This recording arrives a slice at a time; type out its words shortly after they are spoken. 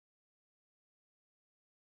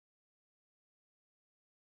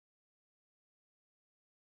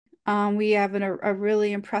We have a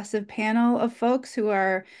really impressive panel of folks who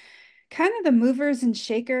are kind of the movers and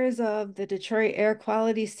shakers of the Detroit air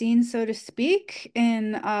quality scene, so to speak,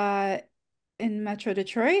 in Metro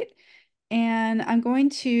Detroit. And I'm going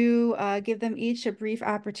to give them each a brief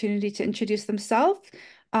opportunity to introduce themselves.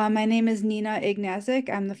 My name is Nina Ignaczak.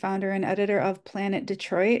 I'm the founder and editor of Planet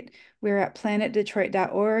Detroit. We're at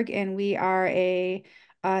planetdetroit.org, and we are a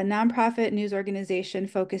nonprofit news organization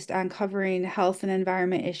focused on covering health and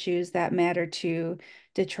environment issues that matter to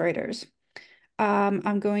Detroiters.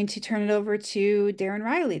 I'm going to turn it over to Darren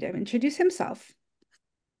Riley to introduce himself.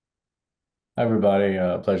 Hi, everybody.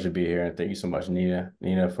 Pleasure to be here, and thank you so much, Nina,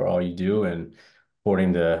 for all you do and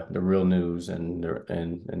reporting the real news and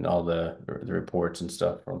all the reports and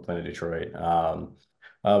stuff from Planet Detroit.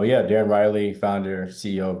 But yeah, Darren Riley, founder,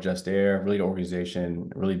 CEO of Just Air, really the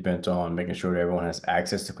organization really bent on making sure that everyone has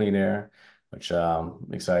access to clean air, which I'm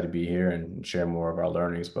excited to be here and share more of our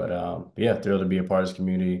learnings. But yeah, thrilled to be a part of this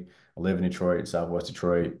community. I live in Detroit, Southwest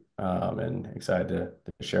Detroit, and excited to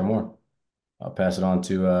share more. I'll pass it on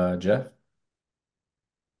to Jeff.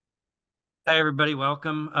 Hi, everybody.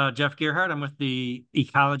 Welcome. Jeff Gearhart. I'm with the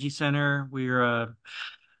Ecology Center. We're a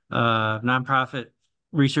nonprofit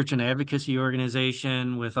research and advocacy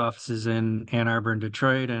organization with offices in Ann Arbor and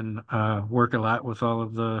Detroit, and work a lot with all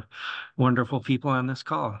of the wonderful people on this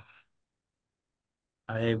call.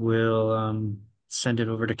 I will send it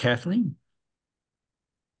over to Kathleen.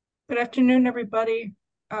 Good afternoon, everybody.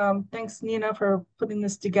 Thanks, Nina, for putting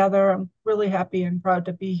this together. I'm really happy and proud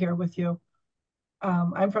to be here with you.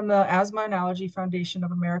 I'm from the Asthma and Allergy Foundation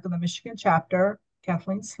of America, the Michigan chapter,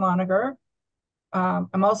 Kathleen Slonager.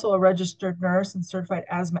 I'm also a registered nurse and certified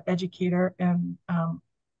asthma educator, and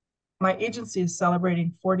my agency is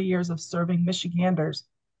celebrating 40 years of serving Michiganders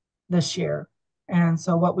this year. And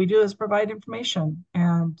so what we do is provide information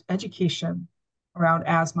and education around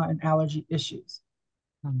asthma and allergy issues.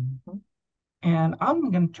 And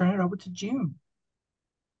I'm going to turn it over to June.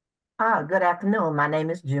 Good afternoon. My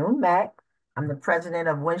name is June Mack. I'm the president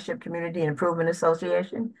of Winship Community Improvement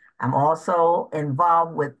Association. I'm also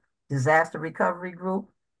involved with Disaster Recovery Group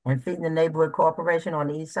and Feeding the Neighborhood Corporation on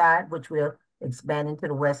the east side, which we're expanding to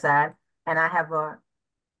the west side. And I have a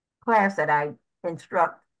class that I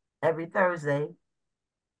instruct every Thursday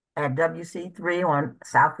at WC3 on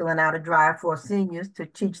Southfield and Outer Drive for seniors to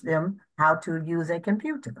teach them how to use a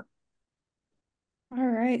computer. All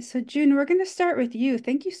right, so June, we're going to start with you.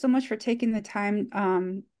 Thank you so much for taking the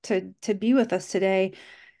time to be with us today.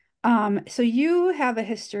 So you have a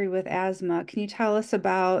history with asthma. Can you tell us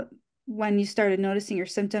about when you started noticing your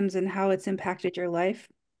symptoms and how it's impacted your life?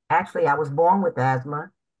 Actually, I was born with asthma,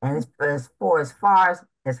 and as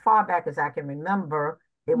far back as I can remember,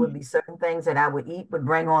 it would be certain things that I would eat would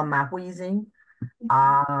bring on my wheezing.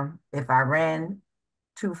 If I ran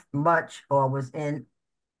too much or was in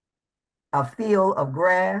a field of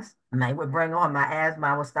grass, and they would bring on my asthma,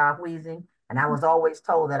 I would start wheezing. And I was always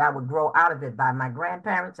told that I would grow out of it by my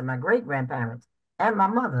grandparents and my great grandparents and my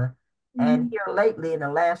mother. And here lately, in the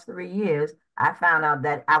last 3 years, I found out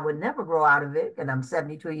that I would never grow out of it, and I'm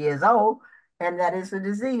 72 years old, and that it's a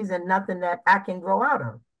disease and nothing that I can grow out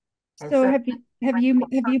of. And So so have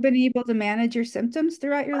you been able to manage your symptoms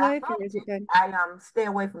throughout your life, or has it been? I stay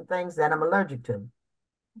away from things that I'm allergic to.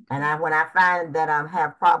 And when I find that I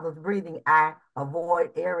have problems breathing, I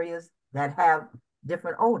avoid areas that have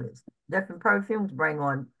different odors. Different perfumes bring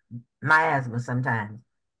on my asthma sometimes.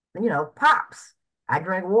 Pops. I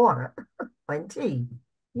drink water and tea,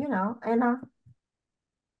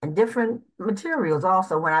 and different materials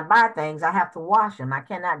also. When I buy things, I have to wash them. I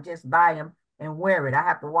cannot just buy them and wear it. I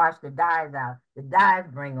have to wash the dyes out. The dyes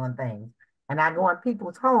bring on things. And I go in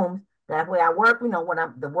people's homes. That way I work, when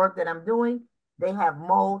the work that I'm doing, they have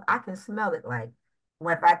mold. I can smell it like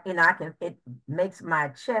when if it makes my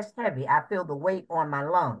chest heavy. I feel the weight on my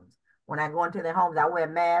lungs. When I go into their homes, I wear a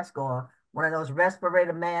mask or one of those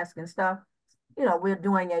respirator masks and stuff. We're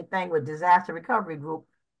doing a thing with Disaster Recovery Group,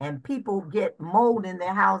 and people get mold in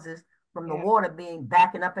their houses from the water being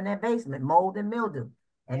backing up in their basement, mold and mildew.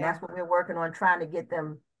 And that's what we're working on, trying to get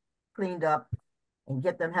them cleaned up and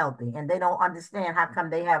get them healthy. And they don't understand how come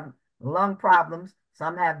they have lung problems.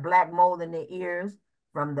 Some have black mold in their ears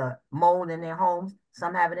from the mold in their homes.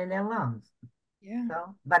 Some have it in their lungs. Yeah.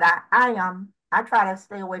 So, but I try to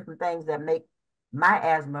stay away from things that make my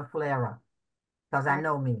asthma flare up because I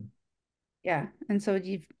know me. Yeah. And so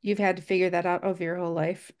you've had to figure that out over your whole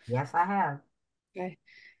life. Yes, I have. Okay.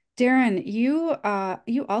 Darren,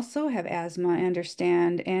 you also have asthma, I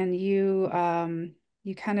understand, and you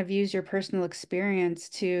kind of use your personal experience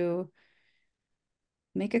to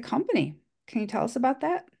make a company. Can you tell us about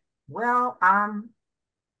that? Well,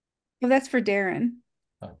 Oh, that's for Darren.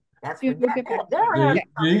 That's You for we'll get back to you. Darren.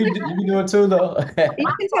 You can do it too, though. You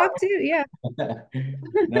can talk too, yeah.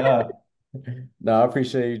 No, no, I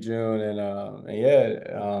appreciate you, June, and yeah,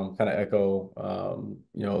 kind of echo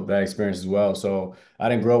that experience as well. So I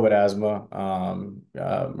didn't grow up with asthma.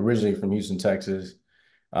 Originally from Houston, Texas.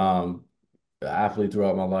 Um, Athlete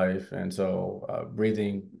throughout my life, and so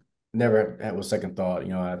breathing never had was second thought.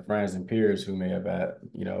 I had friends and peers who may have had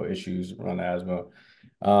issues around asthma.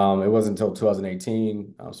 It wasn't until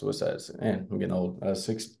 2018. So what's that? Man, I'm getting old.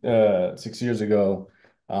 6 years ago,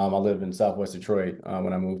 I lived in Southwest Detroit.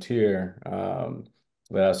 When I moved here,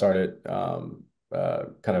 that I started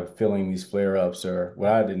kind of feeling these flare-ups, or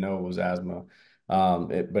what I didn't know was asthma.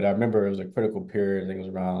 But I remember it was a critical period. I think it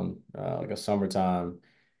was around like a summertime.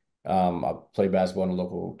 I played basketball in a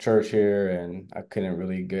local church here, and I couldn't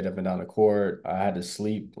really get up and down the court. I had to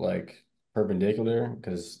sleep like perpendicular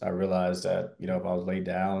because I realized that, if I was laid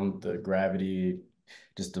down, the gravity,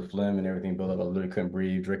 just the phlegm and everything built up. I literally couldn't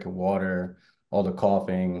breathe, drinking water, all the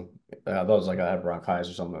coughing. I thought it was like I had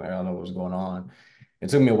bronchitis or something. I don't know what was going on. It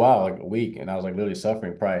took me a while, like a week, and I was like literally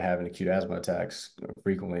suffering, probably having acute asthma attacks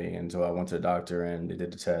frequently. And so I went to the doctor, and they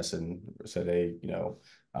did the test and said, hey,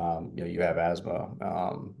 you have asthma.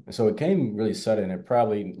 And so it came really sudden. It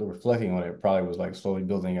probably, reflecting on it, probably was like slowly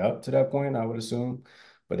building up to that point, I would assume.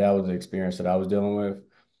 But that was the experience that I was dealing with.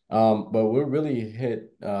 But what really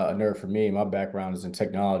hit a nerve for me, my background is in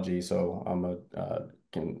technology. So I'm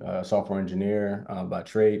a software engineer by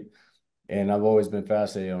trade. And I've always been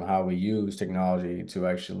fascinated on how we use technology to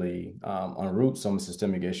actually unroot some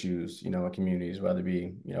systemic issues, in communities, whether it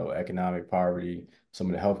be, economic poverty, some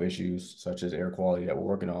of the health issues, such as air quality that we're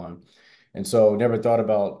working on. And so never thought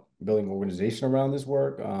about building an organization around this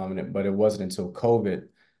work. But it wasn't until COVID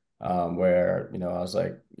where, I was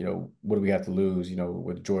like, what do we have to lose?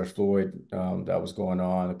 With George Floyd that was going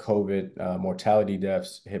on, COVID, mortality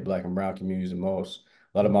deaths hit Black and brown communities the most.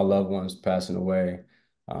 A lot of my loved ones passing away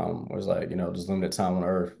was like, there's limited time on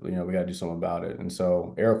Earth. We got to do something about it. And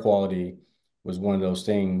so air quality was one of those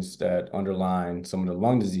things that underlined some of the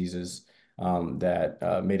lung diseases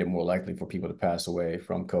that made it more likely for people to pass away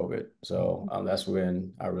from COVID. So that's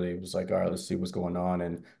when I really was like, all right, let's see what's going on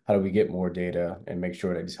and how do we get more data and make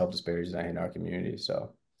sure that these health disparities are in our community.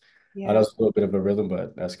 So Yeah. that's a little bit of a rhythm,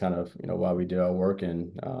 but that's kind of, why we do our work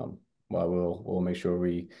and why we'll make sure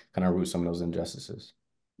we kind of root some of those injustices.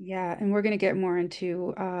 Yeah, and we're going to get more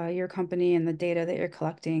into your company and the data that you're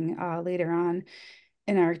collecting later on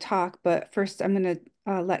in our talk. But first, I'm going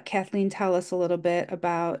to let Kathleen tell us a little bit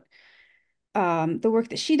about the work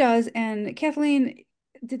that she does. And Kathleen,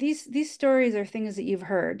 these stories are things that you've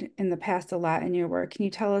heard in the past a lot in your work. Can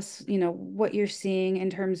you tell us, what you're seeing in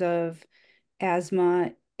terms of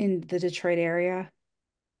asthma in the Detroit area?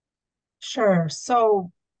 Sure.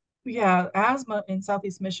 So yeah, asthma in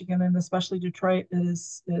Southeast Michigan and especially Detroit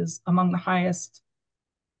is among the highest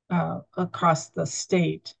across the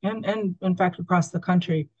state and in fact across the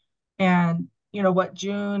country. And what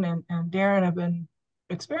June and Darren have been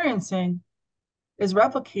experiencing is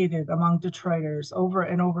replicated among Detroiters over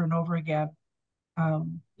and over and over again.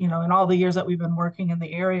 In all the years that we've been working in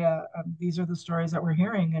the area, these are the stories that we're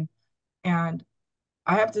hearing. And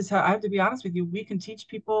I have to be honest with you, we can teach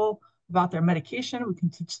people about their medication, we can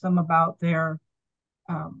teach them about their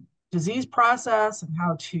disease process and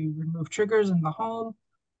how to remove triggers in the home.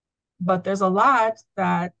 But there's a lot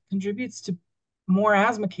that contributes to more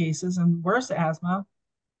asthma cases and worse asthma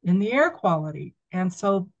in the air quality. And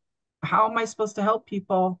so, how am I supposed to help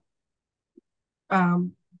people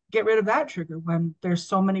um, get rid of that trigger when there's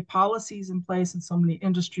so many policies in place and so many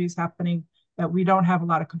industries happening that we don't have a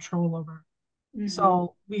lot of control over? Mm-hmm.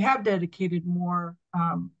 So, we have dedicated more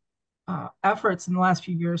efforts in the last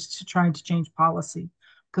few years to trying to change policy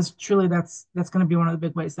because truly that's going to be one of the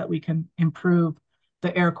big ways that we can improve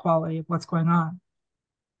the air quality of what's going on.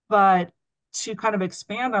 But to kind of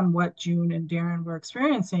expand on what June and Darren were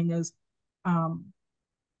experiencing is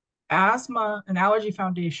Asthma and Allergy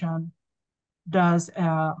Foundation does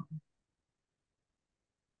an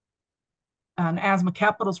asthma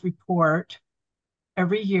capitals report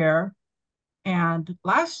every year. And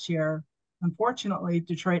last year, unfortunately,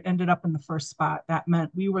 Detroit ended up in the first spot. That meant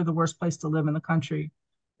we were the worst place to live in the country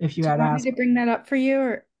if you Do you had want me asthma. to bring that up for you,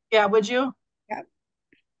 or? Yeah, would you? Yeah.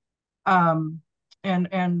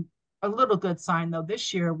 And a little good sign though,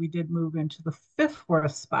 this year we did move into the fifth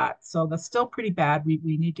worst spot. So that's still pretty bad. We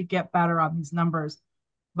need to get better on these numbers.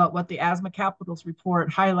 But what the Asthma Capitals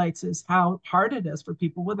report highlights is how hard it is for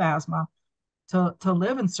people with asthma to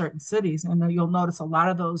live in certain cities. And you'll notice a lot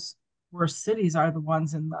of those worst cities are the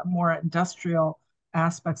ones in the more industrial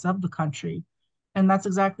aspects of the country. And that's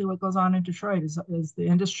exactly what goes on in Detroit is the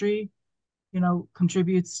industry,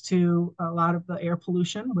 contributes to a lot of the air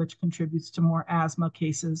pollution, which contributes to more asthma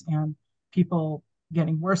cases and people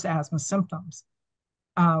getting worse asthma symptoms.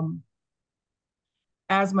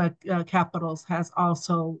 Asthma Capitals has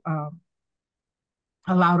also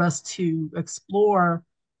allowed us to explore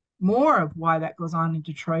more of why that goes on in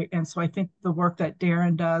Detroit. And so I think the work that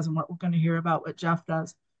Darren does and what we're going to hear about what Jeff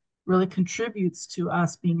does really contributes to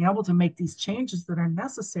us being able to make these changes that are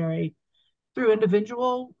necessary through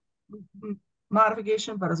individual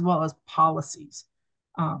modification, but as well as policies.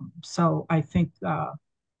 So I think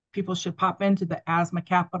people should pop into the Asthma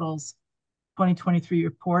Capitals 2023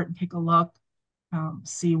 report and take a look,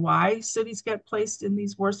 see why cities get placed in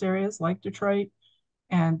these worse areas like Detroit,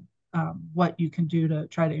 and what you can do to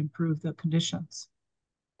try to improve the conditions.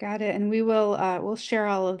 Got it. And we'll share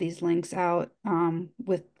all of these links out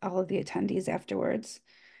with all of the attendees afterwards.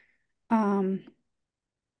 I'm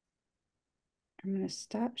going to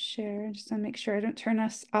stop share just to make sure I don't turn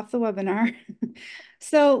us off the webinar.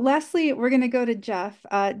 So lastly, we're going to go to Jeff.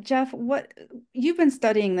 Jeff, you've been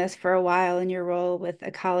studying this for a while in your role with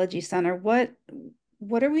Ecology Center. What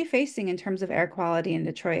are we facing in terms of air quality in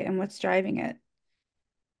Detroit, and what's driving it?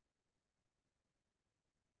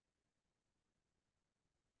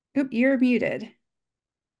 Oop, you're muted.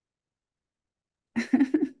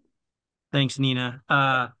 Thanks, Nina.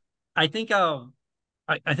 I think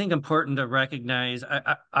important to recognize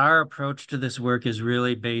our approach to this work is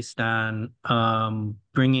really based on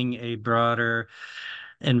bringing a broader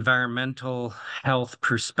environmental health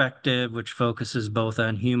perspective, which focuses both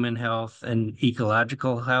on human health and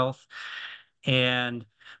ecological health. And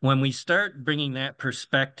when we start bringing that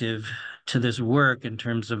perspective to this work in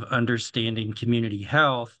terms of understanding community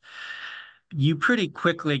health, you pretty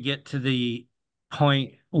quickly get to the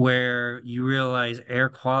point where you realize air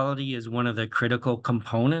quality is one of the critical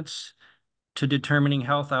components to determining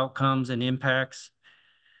health outcomes and impacts,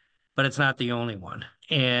 but it's not the only one.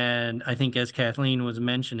 And I think, as Kathleen was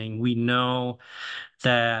mentioning, we know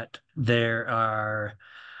that there are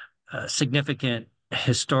significant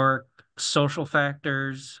historic social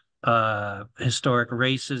factors, historic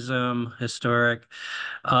racism, historic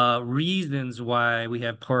reasons why we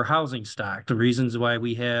have poor housing stock, the reasons why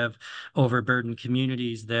we have overburdened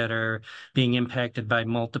communities that are being impacted by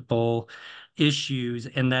multiple issues,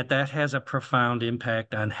 and that has a profound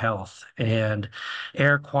impact on health. And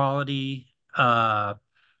air quality both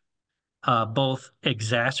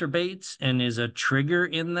exacerbates and is a trigger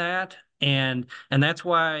in that. And that's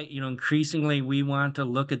why, increasingly we want to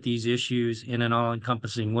look at these issues in an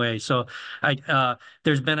all-encompassing way. So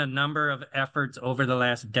there's been a number of efforts over the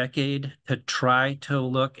last decade to try to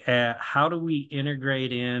look at how do we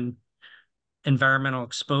integrate in environmental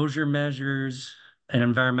exposure measures and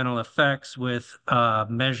environmental effects with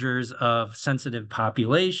measures of sensitive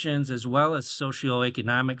populations, as well as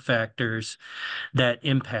socioeconomic factors that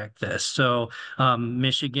impact this. So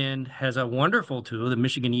Michigan has a wonderful tool, the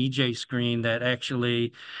Michigan EJ screen, that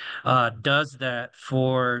actually does that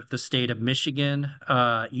for the state of Michigan.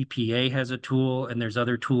 EPA has a tool, and there's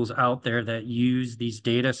other tools out there that use these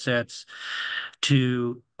data sets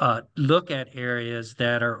to look at areas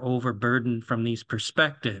that are overburdened from these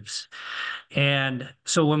perspectives. And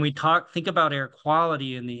so when we think about air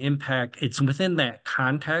quality and the impact, it's within that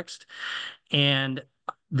context. And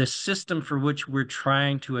the system for which we're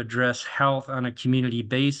trying to address health on a community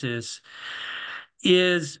basis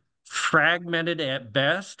is fragmented at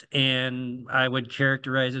best, and I would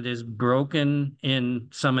characterize it as broken in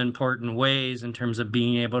some important ways in terms of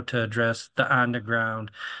being able to address the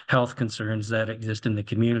on-the-ground health concerns that exist in the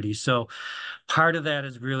community. So part of that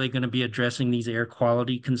is really going to be addressing these air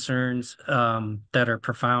quality concerns that are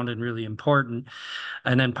profound and really important.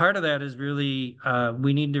 And then part of that is really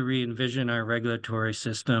we need to re-envision our regulatory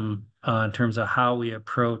system in terms of how we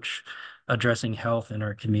approach addressing health in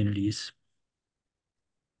our communities.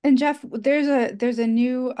 And Jeff, there's a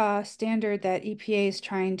new standard that EPA is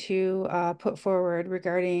trying to put forward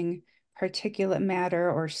regarding particulate matter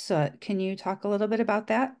or soot. Can you talk a little bit about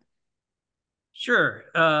that? Sure.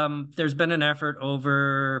 There's been an effort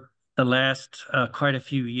over the last quite a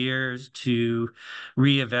few years to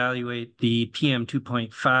reevaluate the PM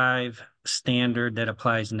 2.5 standard that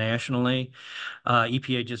applies nationally.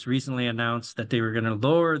 EPA just recently announced that they were going to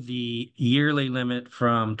lower the yearly limit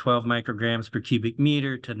from 12 micrograms per cubic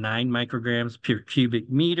meter to 9 micrograms per cubic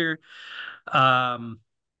meter.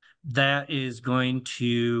 That is going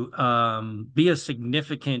to be a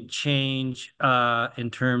significant change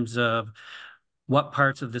in terms of what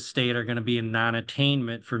parts of the state are going to be in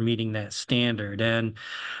non-attainment for meeting that standard. And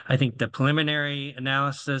I think the preliminary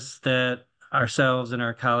analysis that ourselves and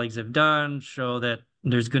our colleagues have done show that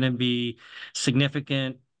there's going to be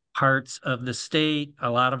significant parts of the state. A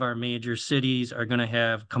lot of our major cities are going to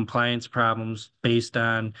have compliance problems based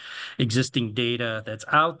on existing data that's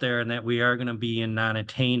out there, and that we are going to be in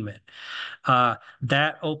non-attainment.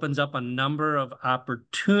 That opens up a number of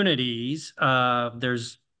opportunities.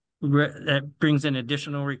 That brings in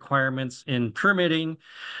additional requirements in permitting,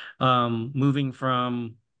 moving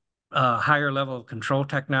from higher level of control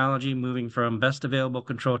technology, moving from best available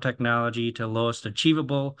control technology to lowest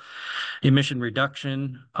achievable emission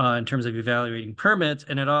reduction in terms of evaluating permits.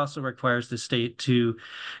 And it also requires the state to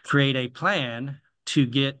create a plan to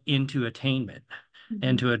get into attainment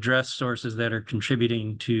and to address sources that are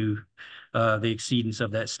contributing to the exceedance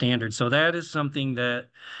of that standard. So that is something that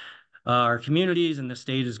our communities and the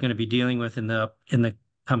state is going to be dealing with in the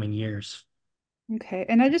coming years. Okay,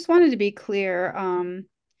 and I just wanted to be clear,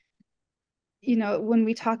 when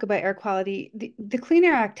we talk about air quality, the Clean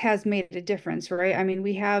Air Act has made a difference, right? I mean,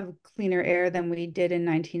 we have cleaner air than we did in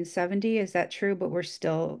 1970. Is that true? But we're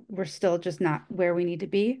still just not where we need to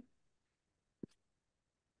be.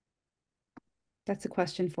 That's a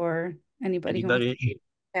question for anybody who wants to.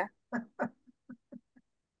 Yeah.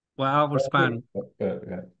 Well, I'll respond.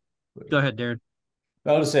 Go ahead, Darren.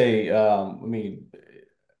 I would say, I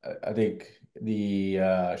think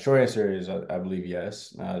the short answer is, I believe, yes.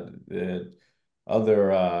 The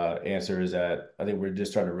other answer is that I think we're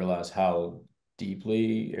just starting to realize how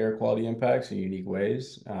deeply air quality impacts in unique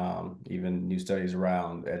ways. Even new studies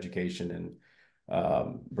around education and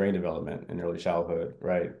brain development in early childhood,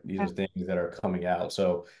 right? These are things that are coming out.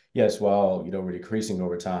 So yes, while we're decreasing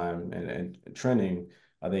over time and trending,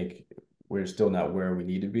 I think we're still not where we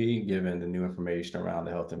need to be given the new information around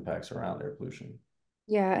the health impacts around air pollution.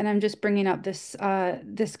 Yeah, and I'm just bringing up this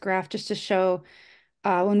graph just to show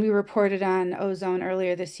when we reported on ozone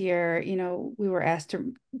earlier this year, we were asked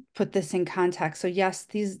to put this in context. So yes,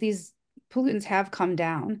 these pollutants have come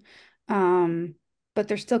down, but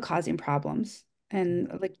they're still causing problems.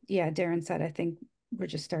 And like, yeah, Darren said, I think we're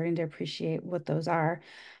just starting to appreciate what those are.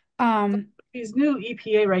 These new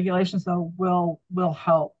EPA regulations, though, will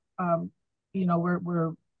help.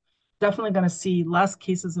 We're definitely going to see less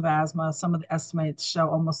cases of asthma. Some of the estimates show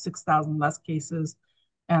almost 6,000 less cases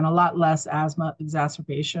and a lot less asthma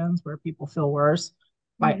exacerbations where people feel worse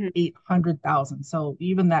by 800,000. So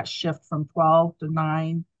even that shift from 12 to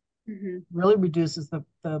 9 really reduces the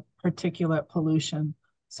particulate pollution.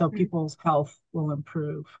 So people's health will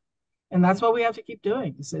improve. And that's what we have to keep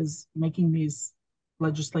doing is making these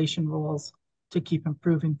legislation rules to keep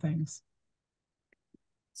improving things.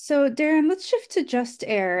 So Darren, let's shift to Just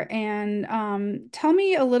Air and tell us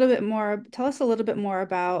a little bit more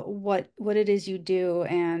about what it is you do,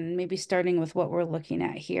 and maybe starting with what we're looking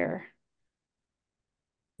at here.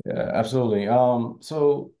 Yeah, absolutely.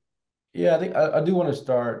 So yeah, I think I do want to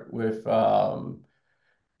start with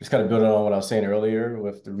just kind of building on what I was saying earlier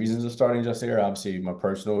with the reasons of starting Just Air, obviously my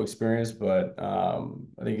personal experience, but I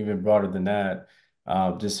think even broader than that,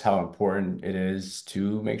 just how important it is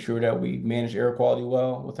to make sure that we manage air quality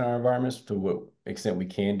well within our environments to what extent we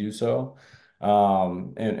can do so.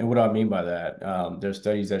 And what do I mean by that? There's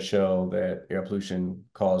studies that show that air pollution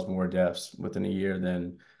caused more deaths within a year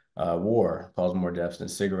than war, caused more deaths than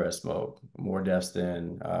cigarette smoke, more deaths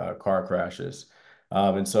than car crashes.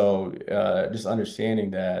 And so just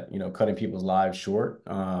understanding that, cutting people's lives short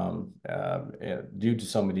due to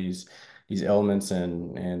some of these elements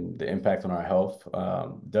and the impact on our health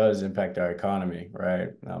does impact our economy,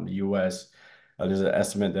 right? The U.S., there's an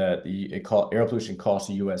estimate that air pollution costs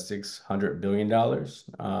the U.S. $600 billion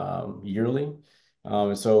yearly.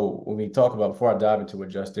 And so when we talk about, before I dive into what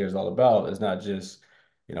Just Air is all about, it's not just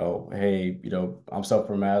hey, I'm suffering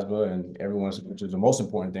from asthma and which is the most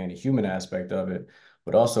important thing, the human aspect of it,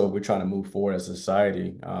 but also we're trying to move forward as a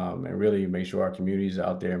society and really make sure our communities are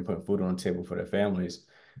out there and putting food on the table for their families,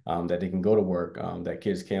 that they can go to work, that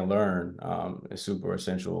kids can learn is super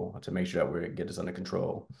essential to make sure that we get this under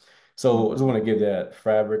control. So I just want to give that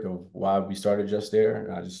fabric of why we started Just Air.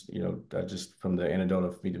 And I just from the anecdote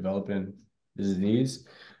of me developing this disease.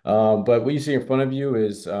 But what you see in front of you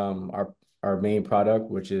is our main product,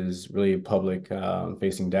 which is really a public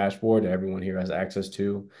facing dashboard that everyone here has access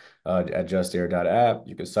to at justair.app.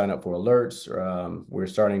 You can sign up for alerts. We're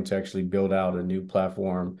starting to actually build out a new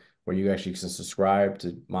platform where you actually can subscribe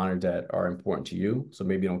to monitors that are important to you. So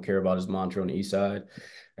maybe you don't care about this monitor on the east side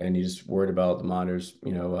and you just worried about the monitors,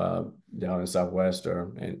 down in Southwest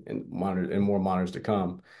and more monitors to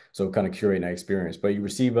come. So kind of curating that experience. But you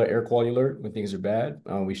receive an air quality alert when things are bad.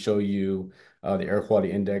 We show you the air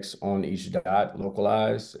quality index on each dot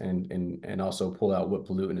localized and also pull out what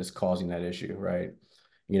pollutant is causing that issue, right?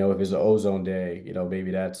 If it's an ozone day,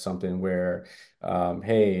 maybe that's something where,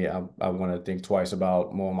 hey, I want to think twice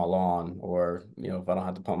about mowing my lawn, or, if I don't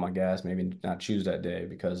have to pump my gas, maybe not choose that day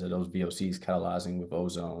because of those VOCs catalyzing with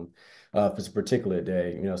ozone. If it's a particulate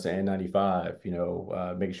day, say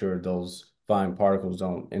N95, make sure those fine particles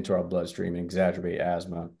don't enter our bloodstream and exacerbate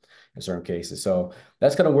asthma in certain cases. So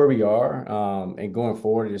that's kind of where we are. And going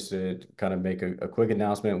forward, just to kind of make a quick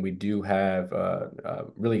announcement, we do have a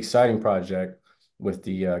really exciting project with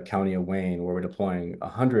the county of Wayne, where we're deploying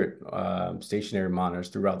 100 stationary monitors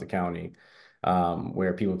throughout the county,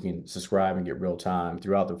 where people can subscribe and get real time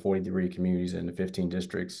throughout the 43 communities and the 15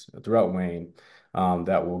 districts throughout Wayne.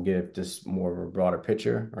 That will give just more of a broader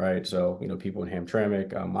picture, right? So, people in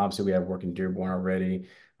Hamtramck, obviously we have work in Dearborn already.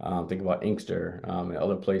 Think about Inkster and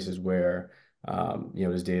other places where,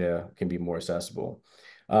 this data can be more accessible.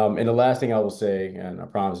 And the last thing I will say, and I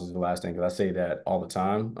promise this is the last thing, because I say that all the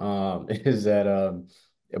time, is that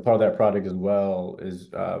a part of that project as well is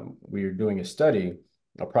we are doing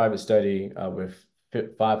a private study with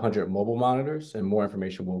 500 mobile monitors, and more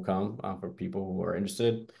information will come for people who are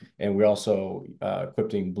interested. And we're also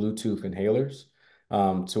equipping Bluetooth inhalers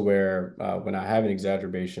to where when I have an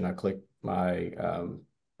exacerbation, I click my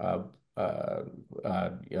uh, uh,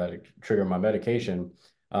 trigger my medication.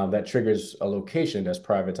 That triggers a location that's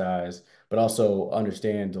privatized, but also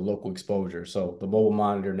understand the local exposure. So the mobile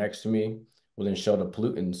monitor next to me will then show the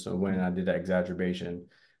pollutants when I did that exacerbation.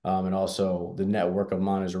 And also the network of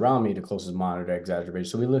monitors around me, the closest monitor to exacerbation.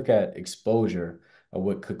 So we look at exposure of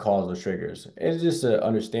what could cause those triggers. It's just to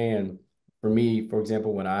understand, for me, for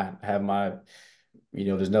example, when I have my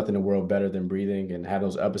there's nothing in the world better than breathing, and have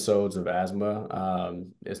those episodes of asthma.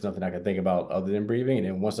 It's nothing I can think about other than breathing. And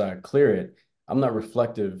then once I clear it, I'm not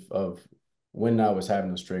reflective of when I was having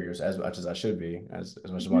those triggers as much as I should be, as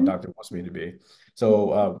much as my doctor wants me to be.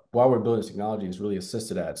 So while we're building this technology, it's really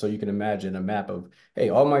assisted that. So you can imagine a map of, hey,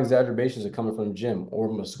 all my exacerbations are coming from the gym or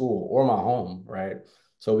from a school or my home, right?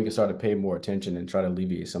 So we can start to pay more attention and try to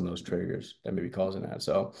alleviate some of those triggers that may be causing that.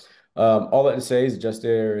 So all that to say is Just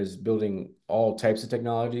Air is building all types of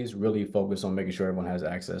technologies, really focused on making sure everyone has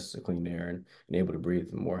access to clean air and able to breathe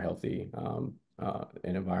in more healthy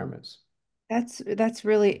in environments. That's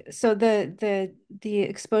really so the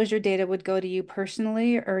exposure data would go to you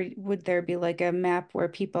personally, or would there be like a map where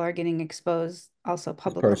people are getting exposed also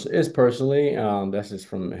publicly? It's personally, that's just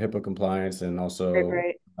from HIPAA compliance, and Right, also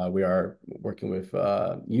right. we are working with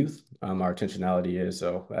youth. Our intentionality is,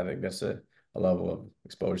 so I think that's a level of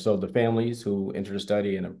exposure. So the families who enter the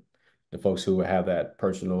study and the folks who have that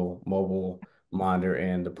personal mobile monitor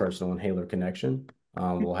and the personal inhaler connection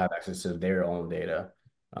will have access to their own data.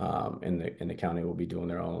 And the county will be doing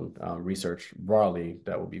their own research broadly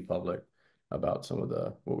that will be public about some of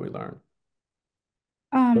what we learned.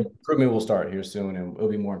 But Um, recruitment will start here soon, and it'll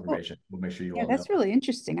be more well, information. We'll make sure you yeah, all know. that's really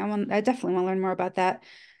interesting. I definitely want to learn more about that.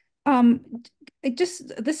 It just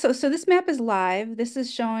this so this map is live. This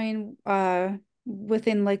is showing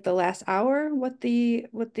within like the last hour what the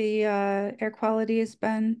air quality has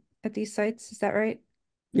been at these sites. Is that right?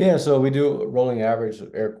 Yeah, so we do a rolling average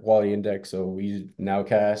air quality index. So we use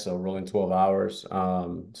Nowcast, so rolling 12 hours.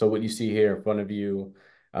 So what you see here in front of you,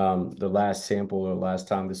 the last sample or last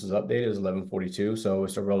time this was updated is 11:42. So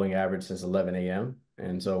it's a rolling average since 11 a.m.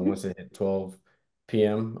 And so once it hit 12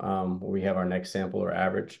 p.m., we have our next sample or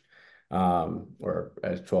average, or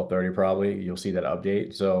at 12:30 probably, you'll see that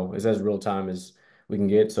update. So it's as real time as we can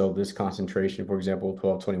get. So this concentration, for example,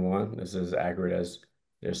 12:21, this is as accurate as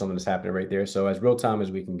there's something that's happening right there. So as real time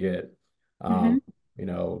as we can get, Mm-hmm.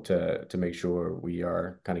 to make sure we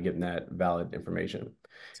are kind of getting that valid information.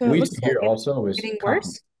 So And it we looks see like here it's also is getting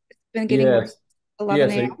worse. It's been getting worse. yes, yeah. 11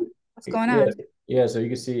 So a.m. What's going yeah, on? yeah. So you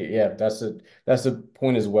can see, yeah, that's a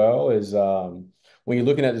point as well, is when you're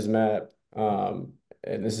looking at this map, and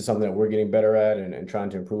this is something that we're getting better at and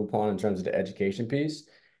trying to improve upon in terms of the education piece,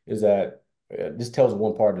 is that this tells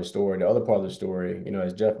one part of the story. The other part of the story,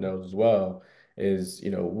 as Jeff knows as well, is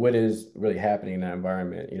what is really happening in that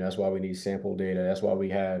environment. That's why we need sample data. That's why we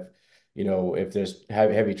have, if there's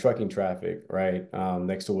heavy trucking traffic, right,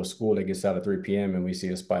 next to a school that gets out at 3 p.m. and we see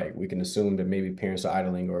a spike, we can assume that maybe parents are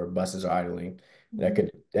idling or buses are idling.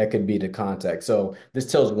 That could be the context. So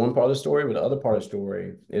this tells one part of the story, but the other part of the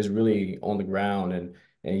story is really on the ground, and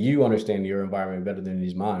you understand your environment better than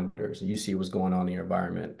these monitors. You see what's going on in your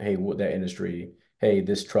environment. Hey, what that industry, hey,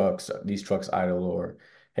 these trucks idle, or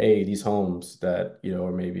hey, these homes that,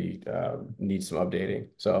 or maybe need some updating.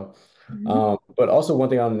 So But also one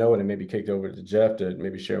thing I'll note and maybe kick over to Jeff to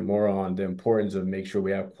maybe share more on the importance of make sure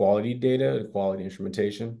we have quality data and quality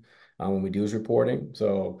instrumentation when we do this reporting.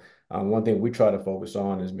 So one thing we try to focus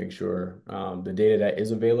on is make sure the data that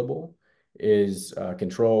is available is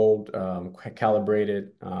controlled,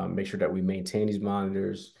 calibrated, make sure that we maintain these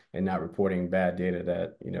monitors and not reporting bad data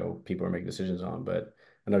that, people are making decisions on. But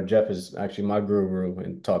I know Jeff is actually my guru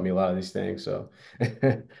and taught me a lot of these things. So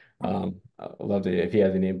I'd love to if he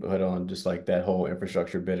has any input on just like that whole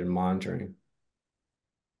infrastructure bit and monitoring.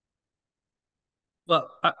 Well,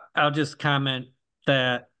 I'll just comment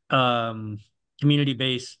that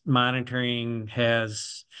community-based monitoring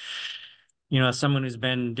has, as someone who's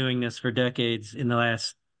been doing this for decades, in the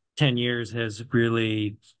last 10 years has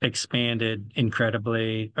really expanded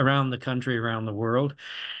incredibly around the country, around the world.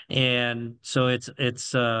 And so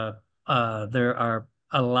there are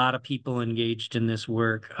a lot of people engaged in this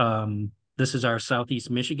work. This is our Southeast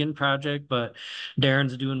Michigan project, but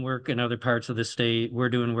Darren's doing work in other parts of the state. We're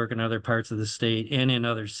doing work in other parts of the state and in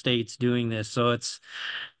other states doing this. So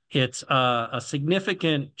it's a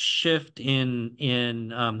significant shift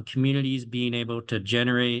in communities being able to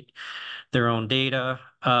generate their own data.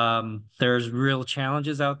 There's real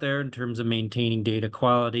challenges out there in terms of maintaining data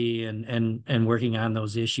quality and working on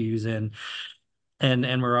those issues, and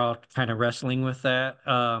we're all kind of wrestling with that.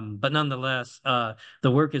 But nonetheless,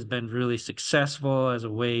 the work has been really successful as a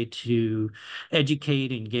way to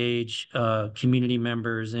educate, engage community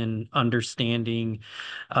members in understanding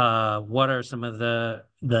what are some of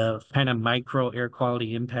the kind of micro air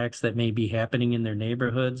quality impacts that may be happening in their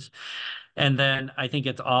neighborhoods. And then I think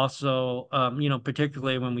it's also,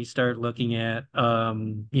 particularly when we start looking at,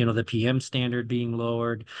 the PM standard being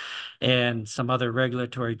lowered and some other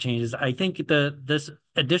regulatory changes, I think this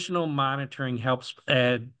additional monitoring helps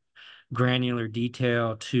add granular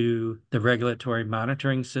detail to the regulatory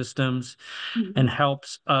monitoring systems and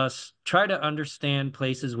helps us try to understand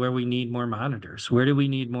places where we need more monitors. Where do we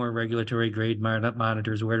need more regulatory grade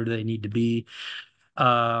monitors? Where do they need to be?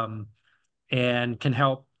 And can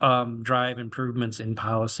help drive improvements in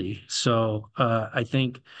policy. So I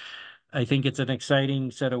think it's an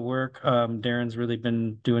exciting set of work. Darren's really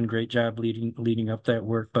been doing a great job leading up that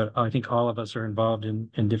work, but I think all of us are involved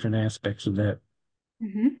in different aspects of that.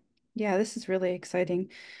 Yeah, this is really exciting.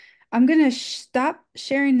 I'm going to stop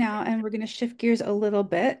sharing now and we're going to shift gears a little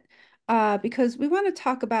bit because we want to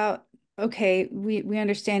talk about, okay, we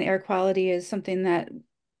understand air quality is something that,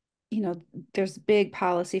 there's big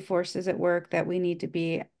policy forces at work that we need to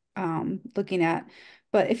be looking at.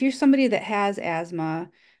 But if you're somebody that has asthma,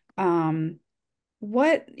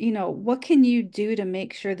 what can you do to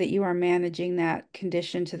make sure that you are managing that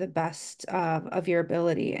condition to the best of your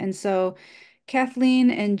ability? And so Kathleen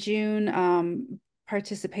and June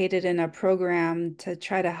participated in a program to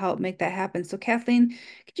try to help make that happen. So Kathleen,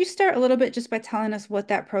 could you start a little bit just by telling us what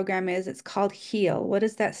that program is? It's called HEAL. What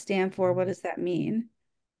does that stand for? What does that mean?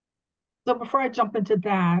 So before I jump into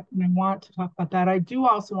that, and I want to talk about that, I do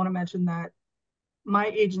also want to mention that my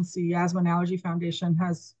agency, Asthma and Allergy Foundation,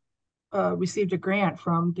 has received a grant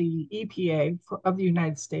from the EPA of the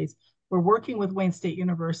United States. We're working with Wayne State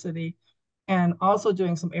University and also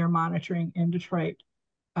doing some air monitoring in Detroit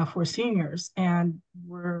for seniors. And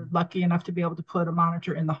we're lucky enough to be able to put a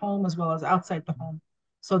monitor in the home as well as outside the home.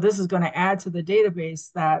 So this is going to add to the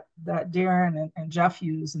database that Darren and Jeff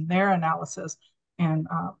use in their analysis. And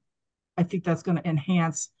I think that's going to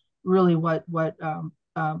enhance really what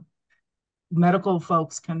medical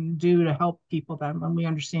folks can do to help people then when we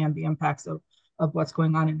understand the impacts of what's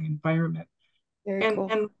going on in the environment. Very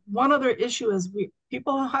cool. And one other issue is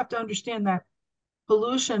people have to understand that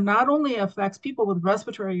pollution not only affects people with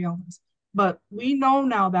respiratory illness, but we know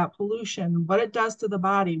now that pollution, what it does to the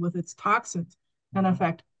body with its toxins, can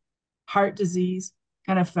affect heart disease,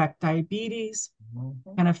 can affect diabetes,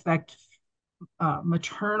 can affect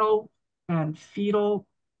maternal and fetal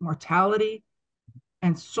mortality,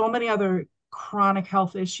 and so many other chronic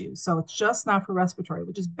health issues. So it's just not for respiratory,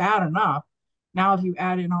 which is bad enough. Now, if you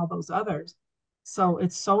add in all those others, so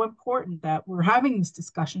it's so important that we're having this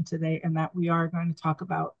discussion today and that we are going to talk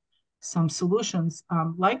about some solutions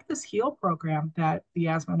like this HEAL program that the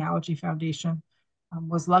Asthma and Allergy Foundation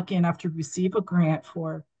was lucky enough to receive a grant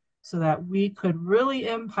for, so that we could really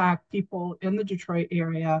impact people in the Detroit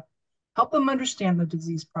area, help them understand the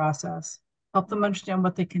disease process, help them understand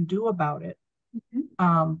what they can do about it.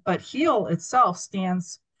 But HEAL itself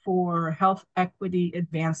stands for Health Equity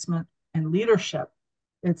Advancement and Leadership.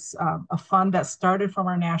 It's a fund that started from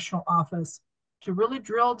our national office to really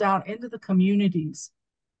drill down into the communities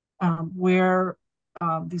where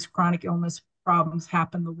these chronic illness problems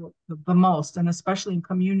happen the most, and especially in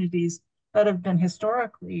communities that have been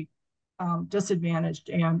historically disadvantaged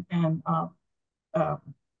and uh,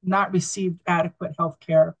 not received adequate health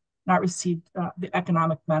care, not received the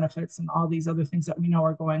economic benefits and all these other things that we know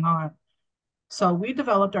are going on. So we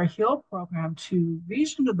developed our HEAL program to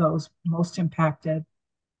reach into those most impacted.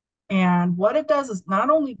 And what it does is not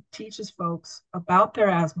only teaches folks about their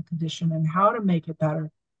asthma condition and how to make it better,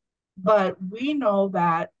 but we know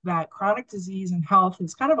that chronic disease and health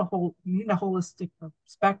is kind of you need a holistic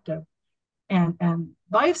perspective, and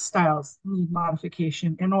lifestyles need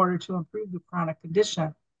modification in order to improve the chronic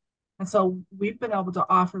condition. And so we've been able to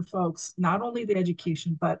offer folks not only the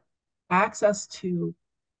education, but access to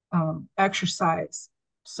exercise.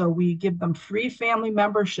 So we give them free family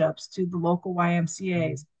memberships to the local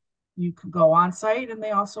YMCAs. You can go on site, and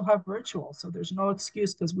they also have virtual. So there's no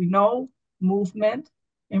excuse, because we know movement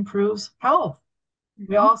improves health.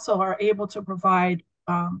 We also are able to provide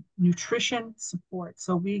nutrition support.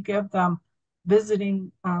 So we give them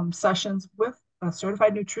visiting sessions with a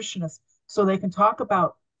certified nutritionist so they can talk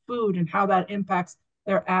about food and how that impacts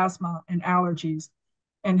their asthma and allergies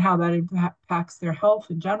and how that impacts their health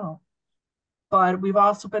in general. But we've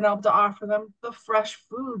also been able to offer them the fresh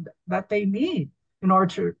food that they need in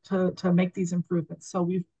order to make these improvements. So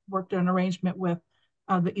we've worked an arrangement with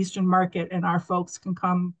the Eastern Market, and our folks can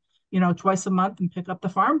come, twice a month and pick up the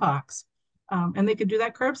farm box. And they can do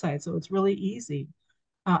that curbside, so it's really easy.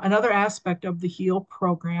 Another aspect of the HEAL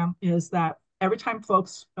program is that every time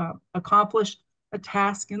folks accomplish a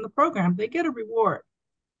task in the program, they get a reward.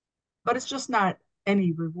 But it's just not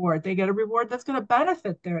any reward. They get a reward that's going to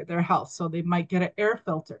benefit their health. So they might get an air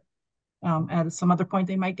filter. At some other point,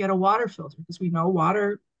 they might get a water filter, because we know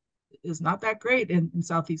water is not that great in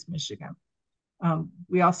Southeast Michigan.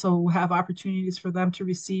 We also have opportunities for them to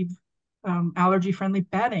receive allergy-friendly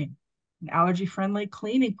bedding and allergy-friendly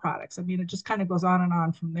cleaning products. I mean, it just kind of goes on and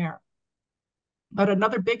on from there. But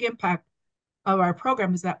another big impact of our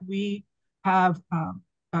program is that we have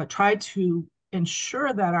tried to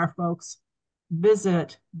ensure that our folks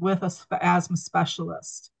visit with an asthma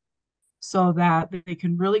specialist so that they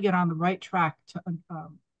can really get on the right track to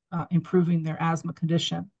improving their asthma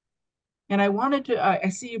condition. And I wanted to, I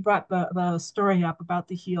see you brought the story up about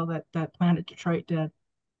the HEAL that Planet Detroit did,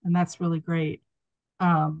 and that's really great.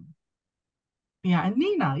 Yeah, and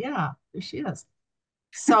Nina, yeah, there she is.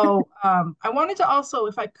 So I wanted to also,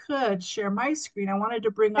 if I could, share my screen. I wanted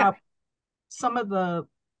to bring up some of the,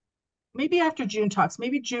 maybe after June talks,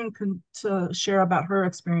 maybe June can share about her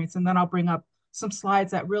experience, and then I'll bring up some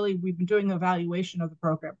slides that really, we've been doing an evaluation of the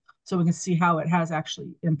program so we can see how it has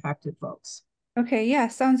actually impacted folks. Okay, yeah,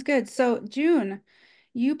 sounds good. So June,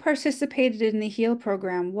 you participated in the HEAL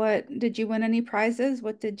program. What did you win any prizes?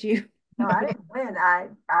 What did you? No, I didn't win. I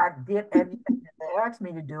did everything that they asked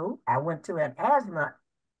me to do. I went to an asthma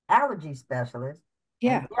allergy specialist,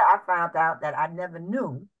 and Yeah. there I found out that I never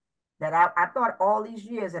knew that I thought all these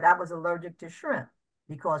years that I was allergic to shrimp,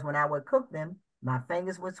 because when I would cook them, my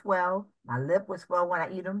fingers would swell, my lip would swell when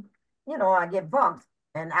I eat them. I get bumps.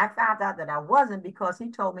 And I found out that I wasn't, because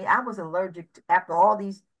he told me I was allergic to, after all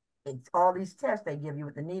these tests they give you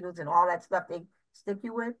with the needles and all that stuff they stick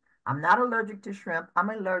you with. I'm not allergic to shrimp. I'm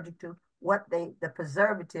allergic to the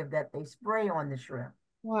preservative that they spray on the shrimp.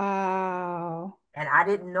 Wow. And I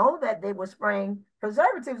didn't know that they were spraying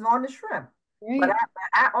preservatives on the shrimp. But Great.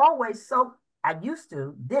 I always soak, I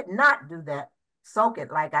did not do that, soak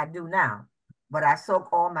it like I do now. But I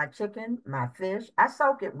soak all my chicken, my fish, I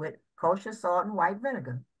soak it with kosher salt and white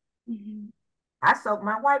vinegar. I soak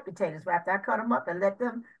my white potatoes after I cut them up and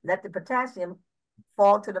let the potassium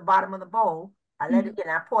fall to the bottom of the bowl. I let it in.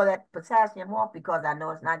 I pour that potassium off because I know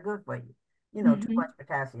it's not good for you. Too much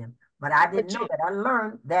potassium. But I didn't know that. I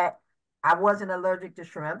learned that I wasn't allergic to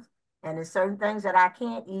shrimps, and there's certain things that I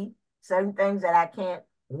can't eat, certain things that I can't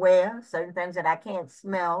wear, certain things that I can't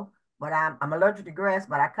smell. But I'm allergic to grass,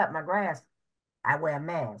 but I cut my grass. I wear a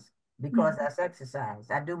mask because that's exercise.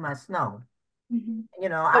 I do my snow.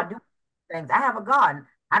 I do things. I have a garden.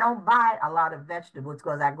 I don't buy a lot of vegetables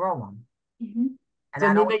because I grow them. And so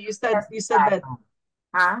I don't Nina, you said that,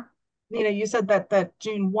 huh? Nina, you said that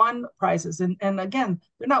June won prizes, and again,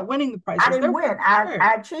 they're not winning the prizes. I didn't win.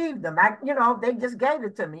 I achieved them. They just gave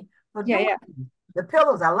it to me for doing the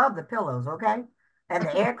pillows. I love the pillows. Okay, and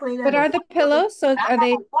the air cleaner. What are the pillows? So I are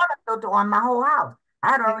they? have a water filter on my whole house.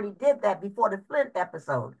 I had already did that before the Flint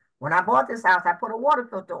episode. When I bought this house, I put a water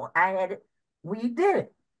filter on. I had it. We did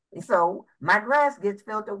it. So my grass gets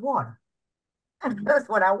filtered water. That's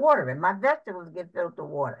what I water it. My vegetables get filtered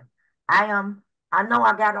water. I know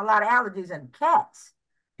I got a lot of allergies, and cats.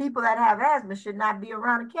 People that have asthma should not be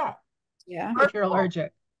around a cat. Yeah. if you're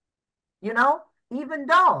allergic. You know, even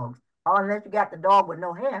dogs. Oh, unless you got the dog with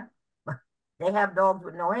no hair. They have dogs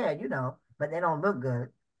with no hair, you know, but they don't look good.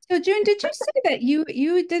 So June, did you say that you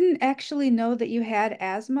didn't actually know that you had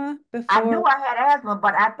asthma I knew before? I had asthma,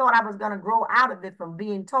 but I thought I was going to grow out of it from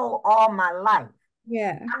being told all my life.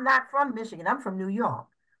 Yeah. I'm not from Michigan. I'm from New York.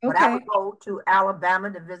 But I would Okay. go to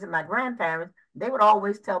Alabama to visit my grandparents. They would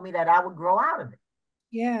always tell me that I would grow out of it.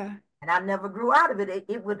 Yeah. And I never grew out of it.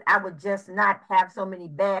 I would just not have so many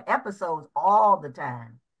bad episodes all the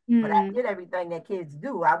time. But I Hmm. did everything that kids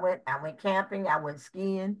do. I went camping, I went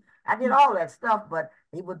skiing, I did all that stuff, but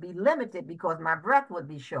it would be limited because my breath would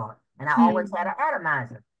be short. And I always had an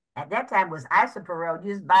atomizer. At that time it was isopropyl.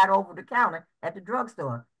 You just buy it over the counter at the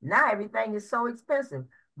drugstore. Now everything is so expensive.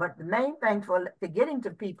 But the main thing to getting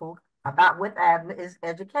to people about with asthma is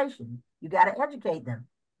education. You got to educate them.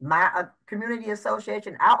 My community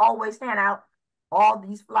association, I always hand out all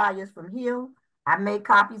these flyers from Hill. I make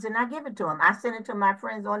copies and I give it to them. I send it to my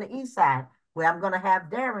friends on the east side where I'm going to have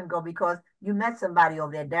Darren go because you met somebody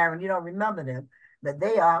over there, Darren. You don't remember them, but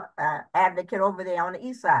they are advocate over there on the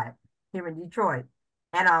east side here in Detroit.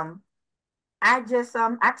 And I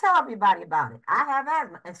tell everybody about it. I have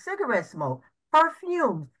asthma and cigarette smoke,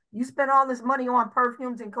 perfumes. You spend all this money on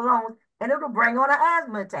perfumes and colognes, and it'll bring on an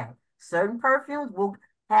asthma attack. Certain perfumes will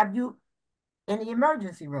have you in the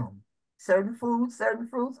emergency room. Certain foods, certain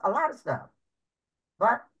fruits, a lot of stuff.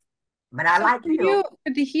 But I So like Heal.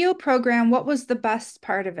 for the HEAL program, what was the best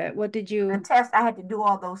part of it? What did The you? test, I had to do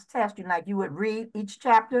all those tests. You would read each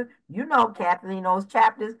chapter. You know, Kathleen, those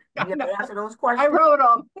chapters, and you have to answer those I questions. wrote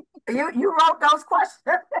them. You wrote those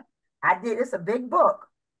questions. I did. It's a big book,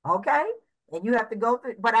 okay? And you have to go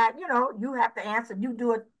through. But you have to answer. You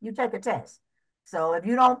do it. You take a test. So if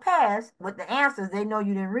you don't pass with the answers, they know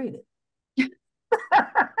you didn't read it.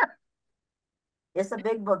 It's a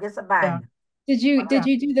big book. It's a Yeah. binder. Did you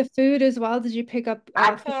do the food as well? Did you pick up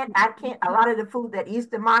I can't. A lot of the food that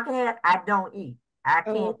Easter Market had, I don't eat. I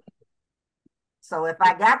Oh, can't. So if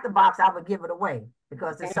I got the box, I would give it away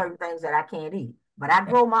because there's okay. certain things that I can't eat. But I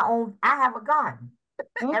grow my own. I have a garden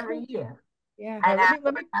Okay. every year, Yeah. All right, and I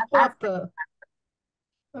let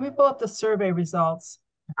me pull up the survey results.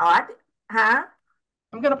 oh I huh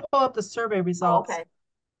I'm going to pull up the survey oh, results okay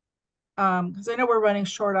because I know we're running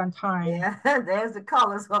short on time. yeah. There's the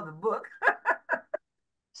colors of the book.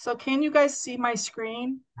 So can you guys see my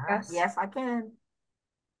screen? Yes. Yes, I can.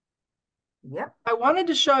 Yep. I wanted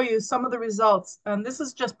to show you some of the results. And this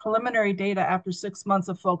is just preliminary data after 6 months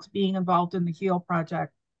of folks being involved in the HEAL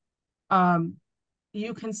project.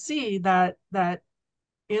 You can see that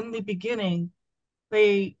in the beginning,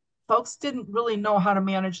 folks didn't really know how to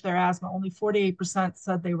manage their asthma. Only 48%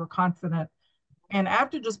 said they were confident. And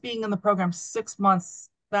after just being in the program 6 months,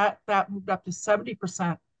 that moved up to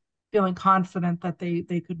 70% feeling confident that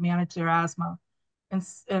they could manage their asthma.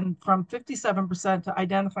 And from 57% to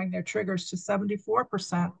identifying their triggers to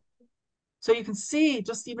 74%. So you can see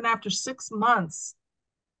just even after 6 months,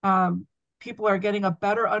 people are getting a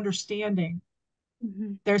better understanding.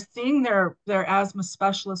 Mm-hmm. They're seeing their asthma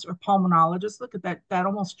specialist or pulmonologist. Look at that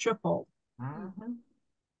almost tripled. Mm-hmm.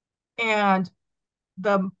 And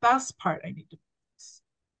the best part I need to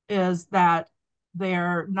is that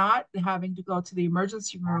they're not having to go to the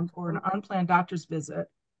emergency room or an unplanned doctor's visit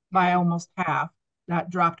by almost half. That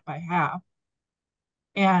dropped by half.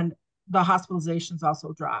 And the hospitalizations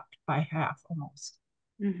also dropped by half almost.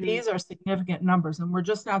 Mm-hmm. These are significant numbers, and we're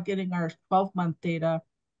just now getting our 12-month data.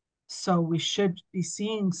 So we should be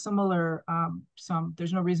seeing similar,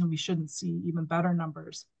 there's no reason we shouldn't see even better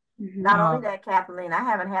numbers. Mm-hmm. Not only that, Kathleen, I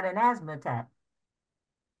haven't had an asthma attack.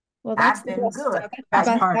 Well, I've been good. That's the I best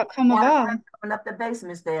used to part. outcome of water all. coming up the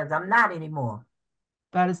basement stairs. I'm not anymore.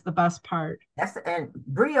 That is the best part. And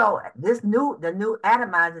Brio, the new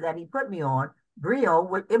atomizer that he put me on,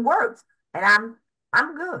 Brio, it works, and I'm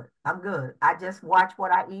good. I'm good. I just watch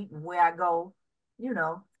what I eat and where I go. You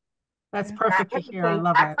know, That's Yeah. perfect to hear. I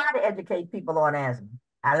love I it. try to educate people on asthma.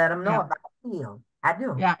 I let them know Yeah. about Heal. I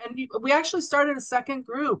do. Yeah. And we actually started a second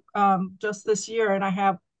group just this year, and I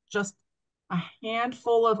have just a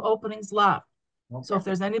handful of openings left. So if Okay.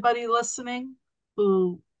 there's anybody listening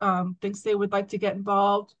who thinks they would like to get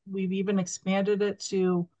involved, we've even expanded it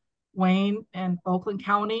to Wayne and Oakland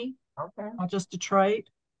County, Okay. not just Detroit.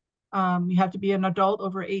 You have to be an adult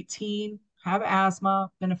over 18, have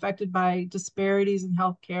asthma, been affected by disparities in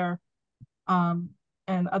healthcare.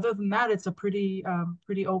 And other than that, it's a pretty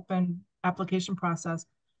open application process.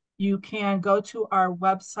 You can go to our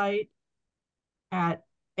website at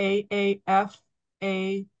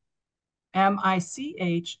aafamich.org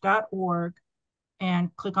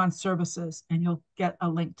and click on services, and you'll get a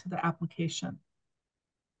link to the application.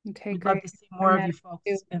 Okay, We'd great. love to see more of you Too.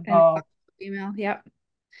 folks And involved. email. Yep.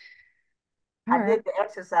 All I right. did the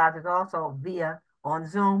exercises also via on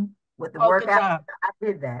Zoom with the Oh, good workout. job. I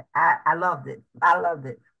did that. I loved it. I loved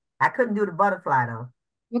it. I couldn't do the butterfly though.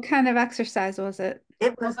 What kind of exercise was it?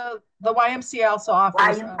 It Well, was the YMCA also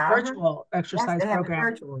offers YM, a virtual yes, exercise they have it program.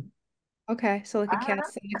 virtually. Okay, so like a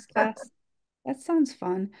calisthenics class. That sounds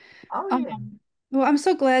fun. Oh yeah. Well, I'm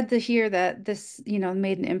so glad to hear that this,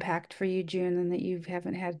 made an impact for you, June, and that you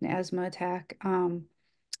haven't had an asthma attack.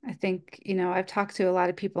 I think, I've talked to a lot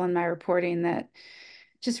of people in my reporting that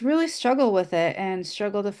just really struggle with it and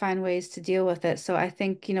struggle to find ways to deal with it. So I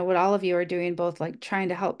think, what all of you are doing, both like trying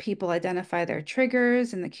to help people identify their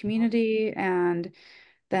triggers in the community and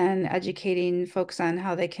then educating folks on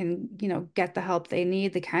how they can, get the help they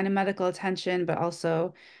need, the kind of medical attention, but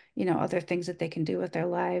also, other things that they can do with their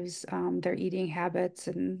lives, their eating habits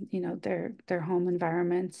and, their home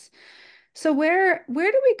environments. So where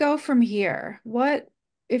do we go from here? What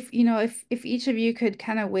if each of you could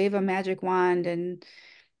kind of wave a magic wand and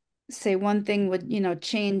say one thing would,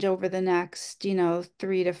 change over the next,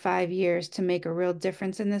 3 to 5 years to make a real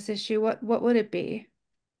difference in this issue, what would it be?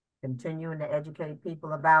 Continuing to educate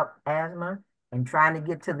people about asthma and trying to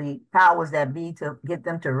get to the powers that be to get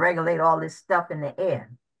them to regulate all this stuff in the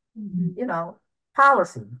air. Mhm. You know,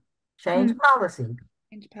 policy, change Mm, policy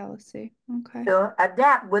change policy. Okay. to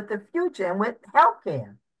adapt with the future and with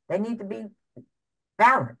healthcare. They need to be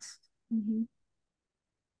balanced. Mhm.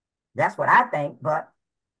 That's what I think. But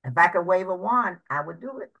if I could wave a wand, I would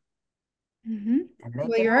do it Mhm. and make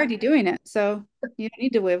Well, it you're happen. already doing it, so you don't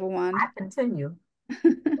need to wave a wand. I continue.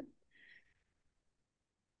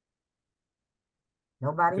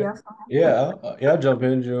 Nobody Okay. else? Yeah, I'll jump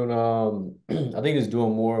in, June. I think it's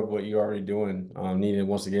doing more of what you're already doing. Nina,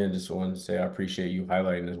 once again, just want to say I appreciate you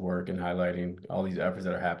highlighting this work and highlighting all these efforts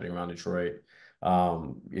that are happening around Detroit.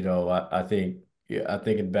 I think, yeah, I'm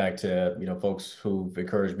thinking back to, folks who've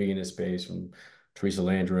encouraged me in this space, from Teresa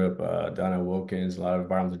Landrup, Donna Wilkins, a lot of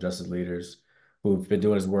environmental justice leaders who've been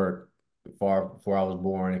doing this work far before I was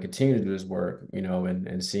born and continue to do this work,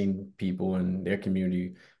 and seeing people in their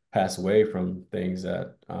community pass away from things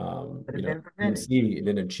that Could have been didn't prevented. see and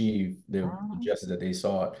didn't achieve the Mhm. justice that they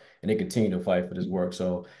sought, and they continue to fight for this work.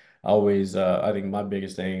 So I think my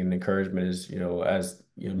biggest thing and encouragement is, as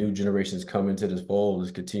new generations come into this fold,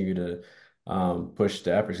 is continue to push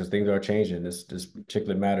the efforts, because things are changing. This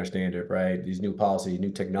particular matter standard, right? These new policies, new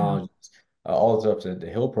Yeah. technologies. All the stuff that the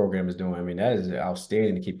Hill program is doing, I mean, that is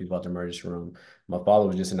outstanding to keep people out the emergency room. My father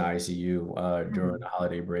was just in the ICU during Mhm. the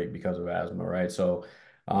holiday break because of asthma, right? So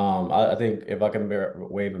I think if I can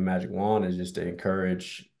wave a magic wand, is just to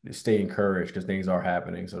stay encouraged, because things are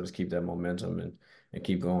happening. So just keep that momentum and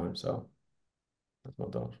keep going. So that's my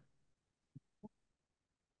thought.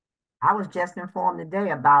 I was just informed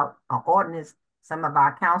today about an ordinance some of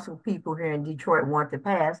our council people here in Detroit want to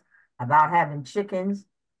pass about having chickens,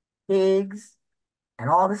 pigs, and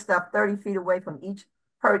all this stuff 30 feet away from each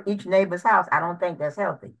neighbor's house. I don't think that's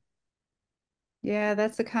healthy. Yeah,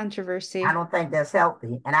 that's a I controversy. don't think that's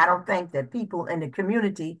healthy. And I don't think that people in the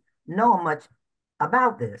community know much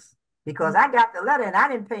about this, because I got the letter and I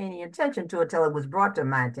didn't pay any attention to it till it was brought to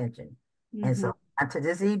my attention. And Mm-hmm. so until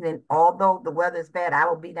this evening, although the weather is bad, I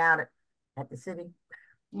will be down at the city.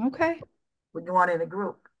 Okay. We're going in a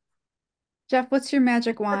group. Jeff, what's your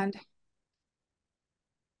magic wand?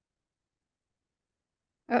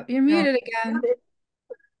 Oh, you're Yeah. muted again.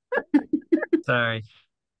 Sorry.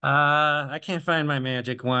 I can't find my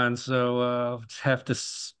magic wand, so have to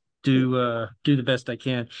do the best I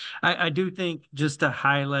can. I do think, just to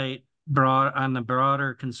highlight the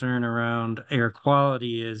broader concern around air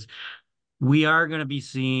quality, is we are going to be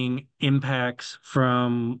seeing impacts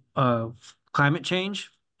from climate change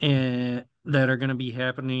and that are going to be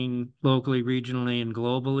happening locally, regionally, and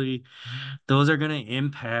globally. Those are going to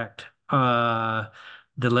impact the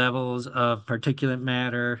levels of particulate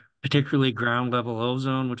matter, particularly ground level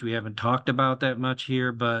ozone, which we haven't talked about that much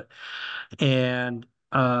here, and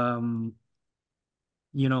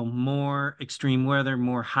more extreme weather,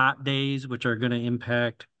 more hot days, which are going to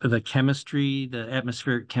impact the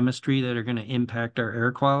atmospheric chemistry, that are going to impact our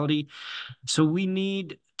air quality. So we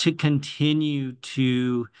need to continue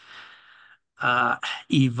to uh,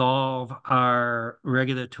 evolve our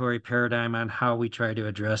regulatory paradigm on how we try to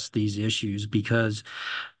address these issues, because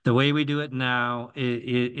the way we do it now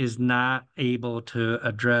is not able to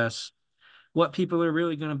address what people are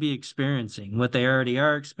really going to be experiencing, what they already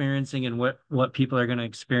are experiencing, and what people are going to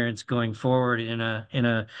experience going forward in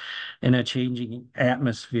a changing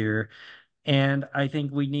atmosphere. And I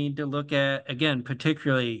think we need to look at, again,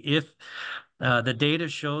 particularly if the data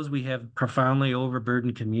shows we have profoundly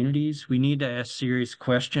overburdened communities, we need to ask serious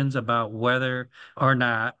questions about whether or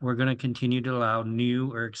not we're going to continue to allow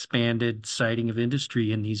new or expanded siting of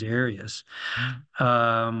industry in these areas.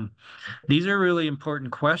 These are really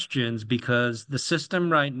important questions because the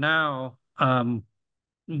system right now,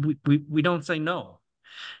 we don't say no.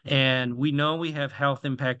 And we know we have health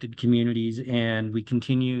impacted communities and we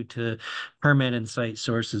continue to permit and site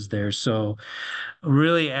sources there. So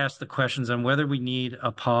really ask the questions on whether we need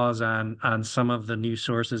a pause on some of the new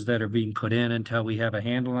sources that are being put in until we have a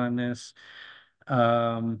handle on this.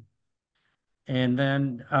 And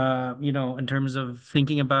then, in terms of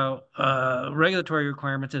thinking about regulatory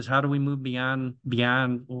requirements, is how do we move beyond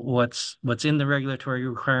what's in the regulatory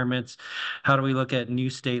requirements? How do we look at new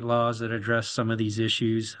state laws that address some of these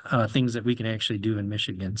issues, things that we can actually do in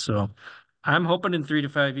Michigan? So I'm hoping in 3 to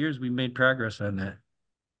 5 years we made progress on that.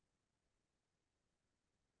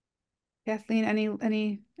 Kathleen,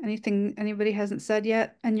 anything anybody hasn't said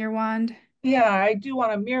yet on your wand? Yeah, I do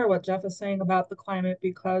want to mirror what Jeff is saying about the climate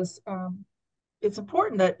because it's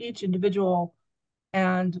important that each individual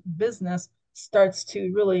and business starts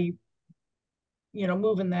to really,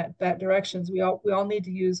 move in that directions. We all need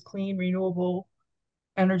to use clean, renewable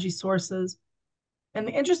energy sources. And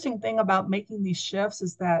the interesting thing about making these shifts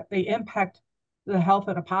is that they impact the health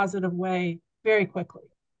in a positive way very quickly.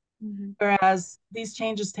 Mm-hmm. Whereas these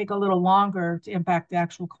changes take a little longer to impact the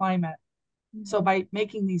actual climate. Mm-hmm. So by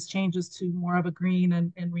making these changes to more of a green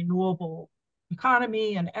and renewable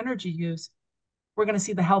economy and energy use, we're going to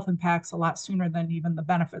see the health impacts a lot sooner than even the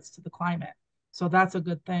benefits to the climate. So that's a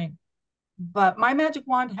good thing. But my magic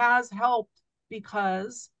wand has helped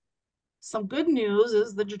because some good news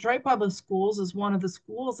is the Detroit Public Schools is one of the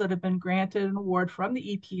schools that have been granted an award from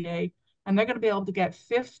the EPA, and they're going to be able to get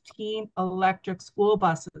 15 electric school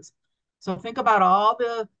buses. So think about all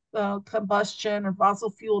the combustion and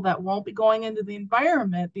fossil fuel that won't be going into the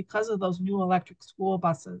environment because of those new electric school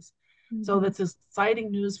buses. Mm-hmm. So that's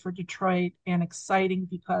exciting news for Detroit, and exciting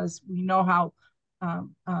because we know how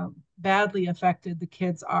badly affected the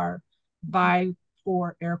kids are by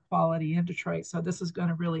poor air quality in Detroit. So this is going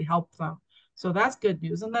to really help them. So that's good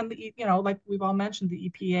news. And then like we've all mentioned,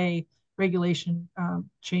 the EPA regulation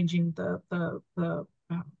changing the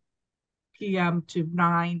PM to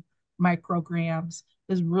 9 micrograms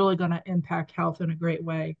is really going to impact health in a great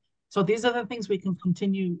way. So these are the things we can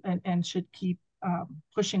continue and should keep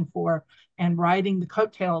pushing for and riding the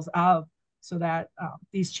coattails of, so that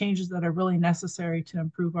these changes that are really necessary to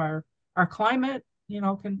improve our climate,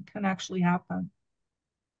 can actually happen.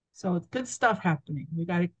 So it's good stuff happening. We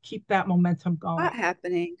got to keep that momentum going. A lot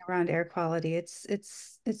happening around air quality. It's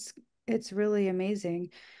really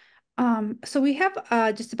amazing. So we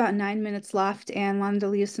have just about 9 minutes left, and wanted to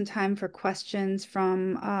leave some time for questions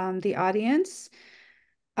from the audience.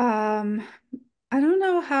 I don't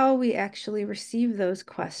know how we actually receive those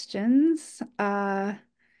questions. Monica,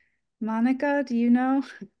 do you know?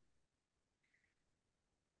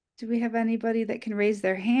 Do we have anybody that can raise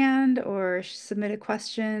their hand or submit a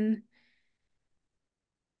question?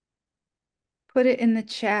 Put it in the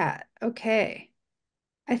chat. Okay.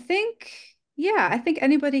 I think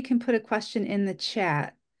anybody can put a question in the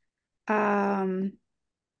chat. And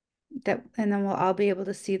then we'll all be able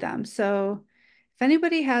to see them. So if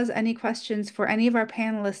anybody has any questions for any of our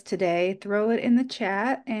panelists today, throw it in the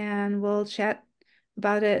chat and we'll chat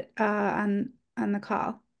about it on the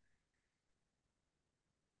call.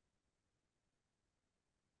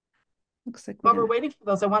 Looks like while we're waiting for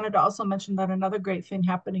those, I wanted to also mention that another great thing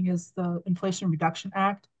happening is the Inflation Reduction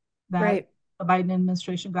Act that the Biden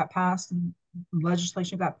administration got passed, and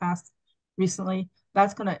legislation got passed recently.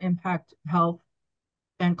 That's going to impact health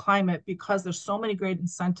and climate because there's so many great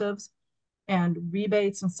incentives and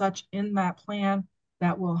rebates and such in that plan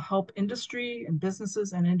that will help industry and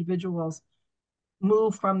businesses and individuals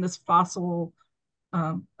move from this fossil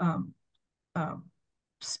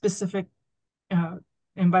specific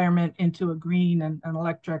environment into a green and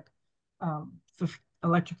electric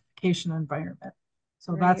electrification environment.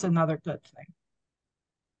 So that's another good thing.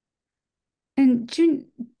 And June,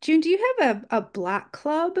 do you have a Black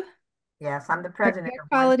Club? Yes, I'm the president of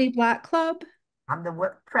Quality Black Club. I'm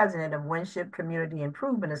the president of Winship Community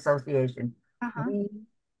Improvement Association. Uh-huh.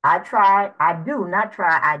 I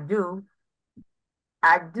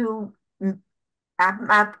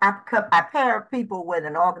pair people with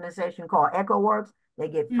an organization called EcoWorks. They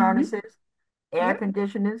get furnaces, air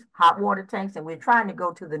conditioners, hot water tanks, and we're trying to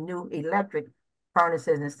go to the new electric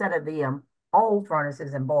furnaces instead of the old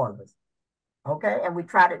furnaces and boilers. Okay, and we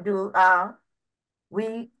try to do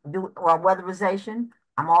We do weatherization.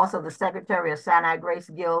 I'm also the secretary of Sinai Grace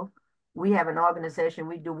Guild. We have an organization.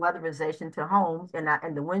 We do weatherization to homes in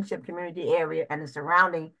the Winship community area and the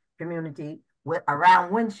surrounding community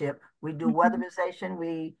around Winship. We do weatherization.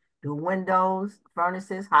 We do windows,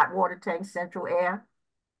 furnaces, hot water tanks, central air,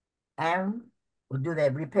 and we do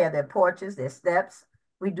that, repair their porches, their steps.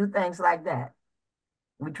 We do things like that.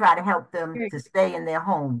 We try to help them to stay in their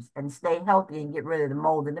homes and stay healthy and get rid of the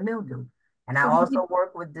mold and the mildew. And I also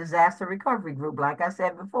work with disaster recovery group, like I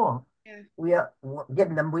said before. Yeah. We are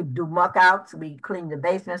getting them, we do muck outs, we clean the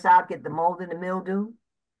basements out, get the mold and the mildew,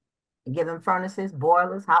 and give them furnaces,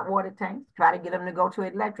 boilers, hot water tanks, try to get them to go to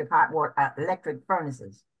electric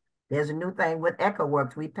furnaces. There's a new thing with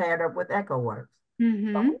EcoWorks. We paired up with EcoWorks. So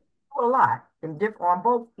we do a lot on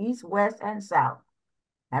both east, west, and south.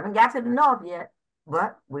 Haven't got to the north yet,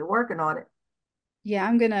 but we're working on it. Yeah,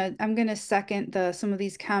 I'm gonna second some of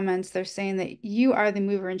these comments. They're saying that you are the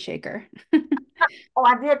mover and shaker. Oh,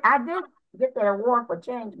 I did get that award for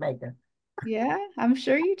change maker. Yeah, I'm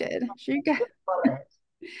sure you did. Sure you got.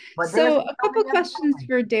 But So a couple questions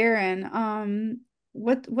for Darren.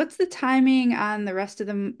 What's the timing on the rest of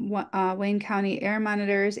the Wayne County air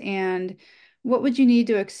monitors, and what would you need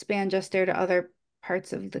to expand Just Air to other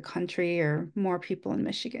parts of the country or more people in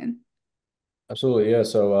Michigan? Absolutely, yeah.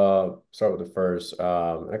 So start with the first.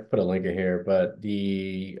 I can put a link in here, but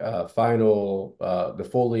the the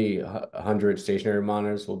fully 100 stationary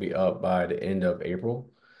monitors will be up by the end of April.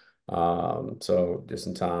 So just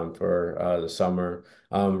in time for the summer.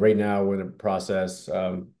 Right now we're in the process.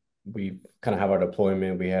 We kind of have our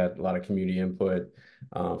deployment. We had a lot of community input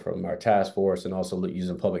from our task force and also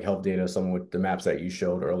using public health data, some with the maps that you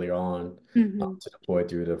showed earlier on to deploy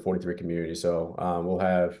through the 43 communities. So we'll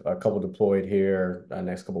have a couple deployed here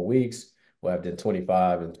next couple of weeks. We'll have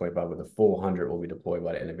 25 and 25 with a full 100 will be deployed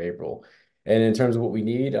by the end of April. And in terms of what we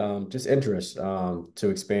need, just interest to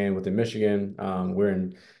expand within Michigan. We're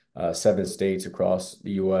in 7 states across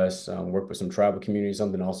the U.S. Work with some tribal communities.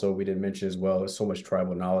 Something also we didn't mention as well. There's so much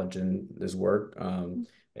tribal knowledge in this work, and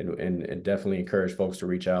definitely encourage folks to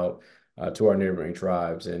reach out to our neighboring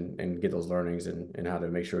tribes and get those learnings and how to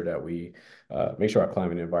make sure that we make sure our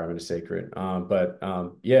climate and environment is sacred.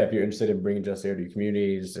 Yeah, if you're interested in bringing Just Air to your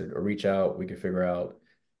communities or reach out, we can figure out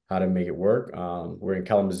how to make it work. We're in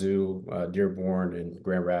Kalamazoo, Dearborn, and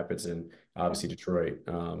Grand Rapids, and obviously Detroit,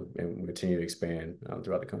 and we continue to expand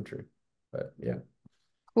throughout the country. But yeah,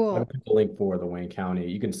 cool. I'll put the link for the Wayne County.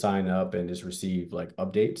 You can sign up and just receive like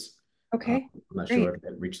updates. Okay, I'm not sure if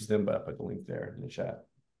it reaches them, but I put the link there in the chat.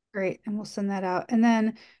 Great, and we'll send that out. And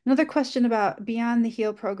then another question about beyond the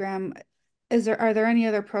HEAL program, are there any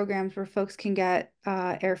other programs where folks can get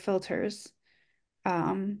air filters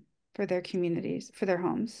for their communities, for their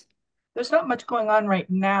homes? There's not much going on right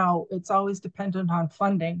now. It's always dependent on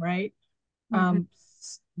funding, right?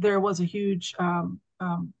 There was a huge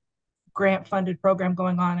grant funded program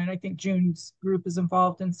going on, and I think June's group is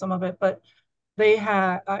involved in some of it, but they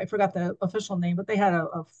had, I forgot the official name, but they had a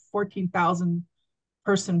 14,000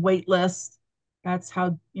 person wait list. That's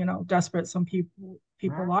how, desperate some people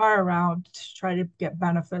are around to try to get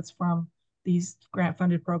benefits from these grant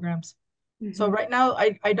funded programs. So right now,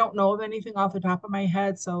 I don't know of anything off the top of my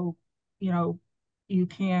head. So, you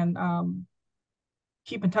can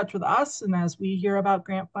keep in touch with us. And as we hear about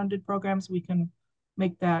grant funded programs, we can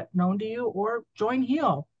make that known to you, or join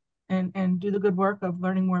HEAL and do the good work of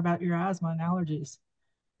learning more about your asthma and allergies.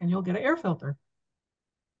 And you'll get an air filter.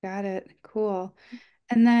 Got it. Cool.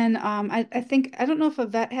 And then I think, I don't know if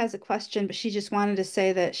Yvette has a question, but she just wanted to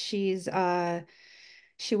say that she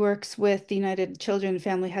works with the United Children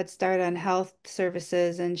Family Head Start on health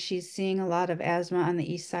services, and she's seeing a lot of asthma on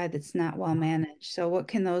the east side that's not well managed. So what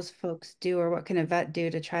can those folks do, or what can Yvette do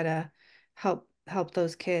to try to help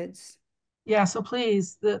those kids? Yeah, so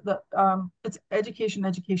please, it's education,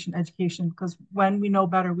 because when we know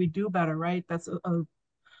better, we do better, right? That's a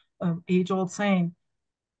age-old saying.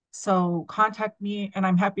 So contact me, and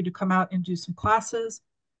I'm happy to come out and do some classes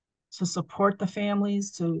to support the families,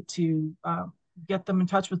 to get them in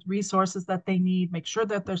touch with resources that they need, make sure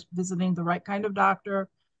that they're visiting the right kind of doctor,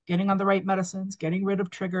 getting on the right medicines, getting rid of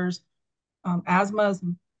triggers. Asthma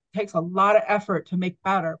takes a lot of effort to make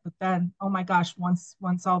better, but then, oh my gosh, once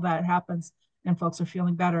all that happens and folks are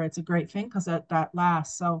feeling better, it's a great thing because that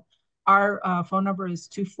lasts. So our phone number is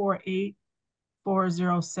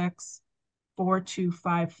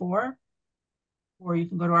 248-406-4254, or you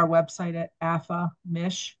can go to our website at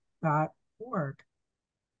afamish.org.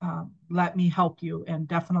 Let me help you, and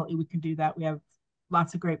definitely we can do that. We have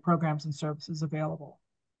lots of great programs and services available.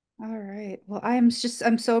 All right. Well, I'm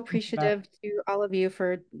so appreciative to all of you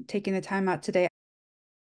for taking the time out today.